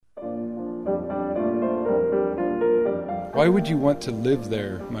Why would you want to live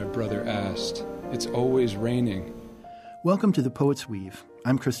there, my brother asked. It's always raining. Welcome to The Poet's Weave.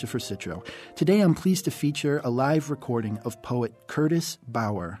 I'm Christopher Citro. Today I'm pleased to feature a live recording of poet Curtis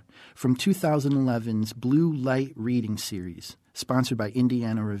Bauer from 2011's Blue Light Reading Series, sponsored by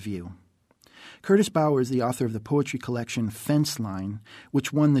Indiana Review. Curtis Bauer is the author of the poetry collection Fence Line,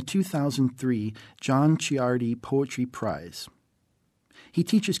 which won the 2003 John Ciardi Poetry Prize. He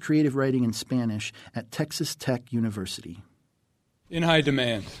teaches creative writing in Spanish at Texas Tech University. In high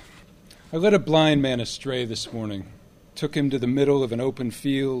demand. I led a blind man astray this morning. Took him to the middle of an open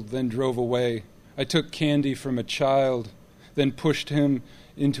field, then drove away. I took candy from a child, then pushed him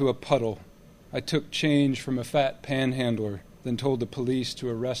into a puddle. I took change from a fat panhandler, then told the police to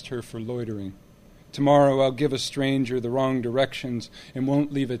arrest her for loitering. Tomorrow I'll give a stranger the wrong directions and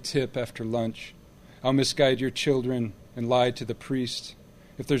won't leave a tip after lunch. I'll misguide your children and lie to the priest.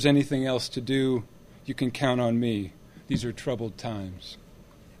 If there's anything else to do, you can count on me. These are troubled times.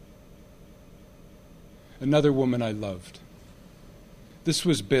 Another woman I loved. This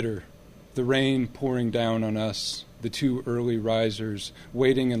was bitter, the rain pouring down on us, the two early risers,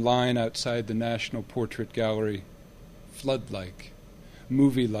 waiting in line outside the National Portrait Gallery. Flood-like,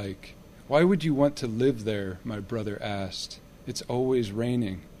 movie-like. Why would you want to live there, my brother asked. It's always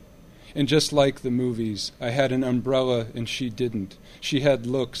raining. And just like the movies, I had an umbrella and she didn't. She had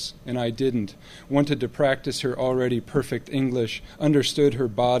looks and I didn't. Wanted to practice her already perfect English, understood her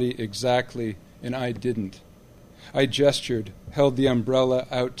body exactly, and I didn't. I gestured, held the umbrella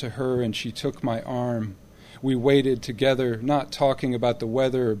out to her, and she took my arm. We waited together, not talking about the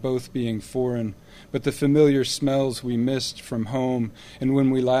weather or both being foreign, but the familiar smells we missed from home and when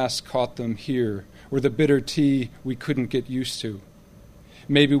we last caught them here, or the bitter tea we couldn't get used to.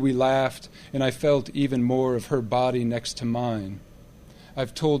 Maybe we laughed, and I felt even more of her body next to mine.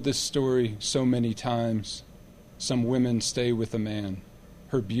 I've told this story so many times. Some women stay with a man.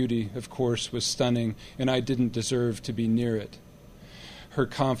 Her beauty, of course, was stunning, and I didn't deserve to be near it. Her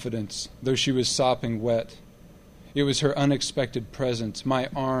confidence, though she was sopping wet. It was her unexpected presence. My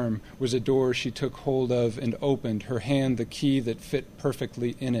arm was a door she took hold of and opened, her hand the key that fit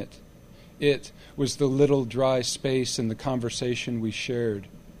perfectly in it. It was the little dry space in the conversation we shared.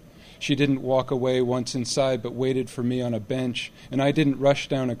 She didn't walk away once inside, but waited for me on a bench, and I didn't rush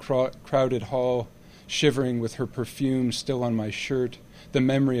down a crowded hall, shivering with her perfume still on my shirt, the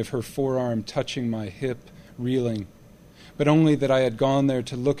memory of her forearm touching my hip, reeling. But only that I had gone there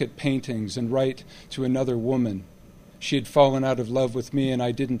to look at paintings and write to another woman. She had fallen out of love with me, and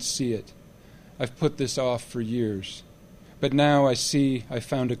I didn't see it. I've put this off for years. But now I see I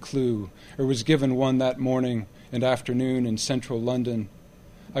found a clue, or was given one that morning and afternoon in central London.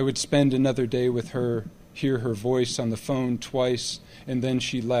 I would spend another day with her, hear her voice on the phone twice, and then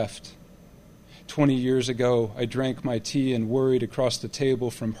she left. 20 years ago, I drank my tea and worried across the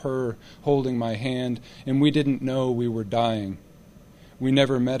table from her, holding my hand, and we didn't know we were dying. We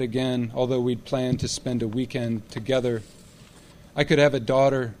never met again, although we'd planned to spend a weekend together. I could have a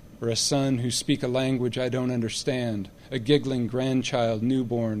daughter or a son who speak a language I don't understand, a giggling grandchild,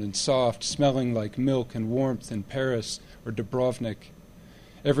 newborn and soft, smelling like milk and warmth in Paris or Dubrovnik.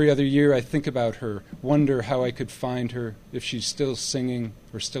 Every other year I think about her, wonder how I could find her, if she's still singing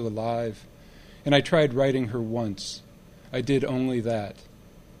or still alive. And I tried writing her once. I did only that.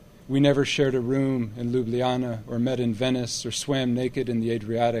 We never shared a room in Ljubljana or met in Venice or swam naked in the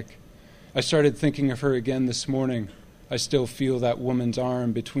Adriatic. I started thinking of her again this morning. I still feel that woman's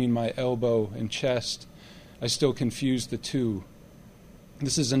arm between my elbow and chest. I still confuse the two.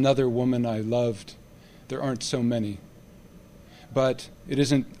 This is another woman I loved. There aren't so many. But it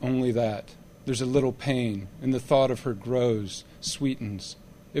isn't only that. There's a little pain, and the thought of her grows, sweetens.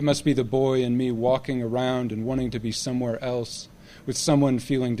 It must be the boy in me walking around and wanting to be somewhere else, with someone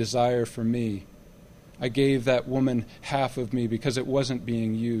feeling desire for me. I gave that woman half of me because it wasn't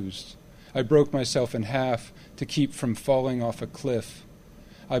being used. I broke myself in half to keep from falling off a cliff.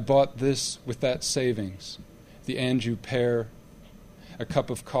 I bought this with that savings, the Anjou pear, a cup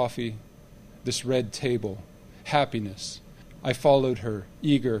of coffee, this red table, happiness. I followed her,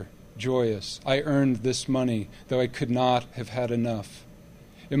 eager, joyous. I earned this money, though I could not have had enough.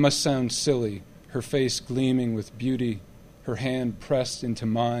 It must sound silly, her face gleaming with beauty, her hand pressed into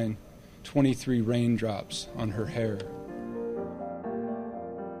mine, 23 raindrops on her hair.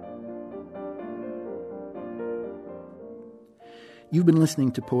 You've been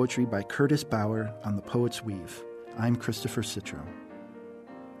listening to poetry by Curtis Bauer on The Poet's Weave. I'm Christopher Citro.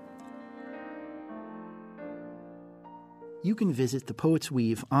 You can visit The Poet's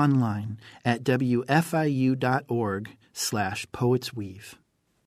Weave online at wfiu.org/poetsweave.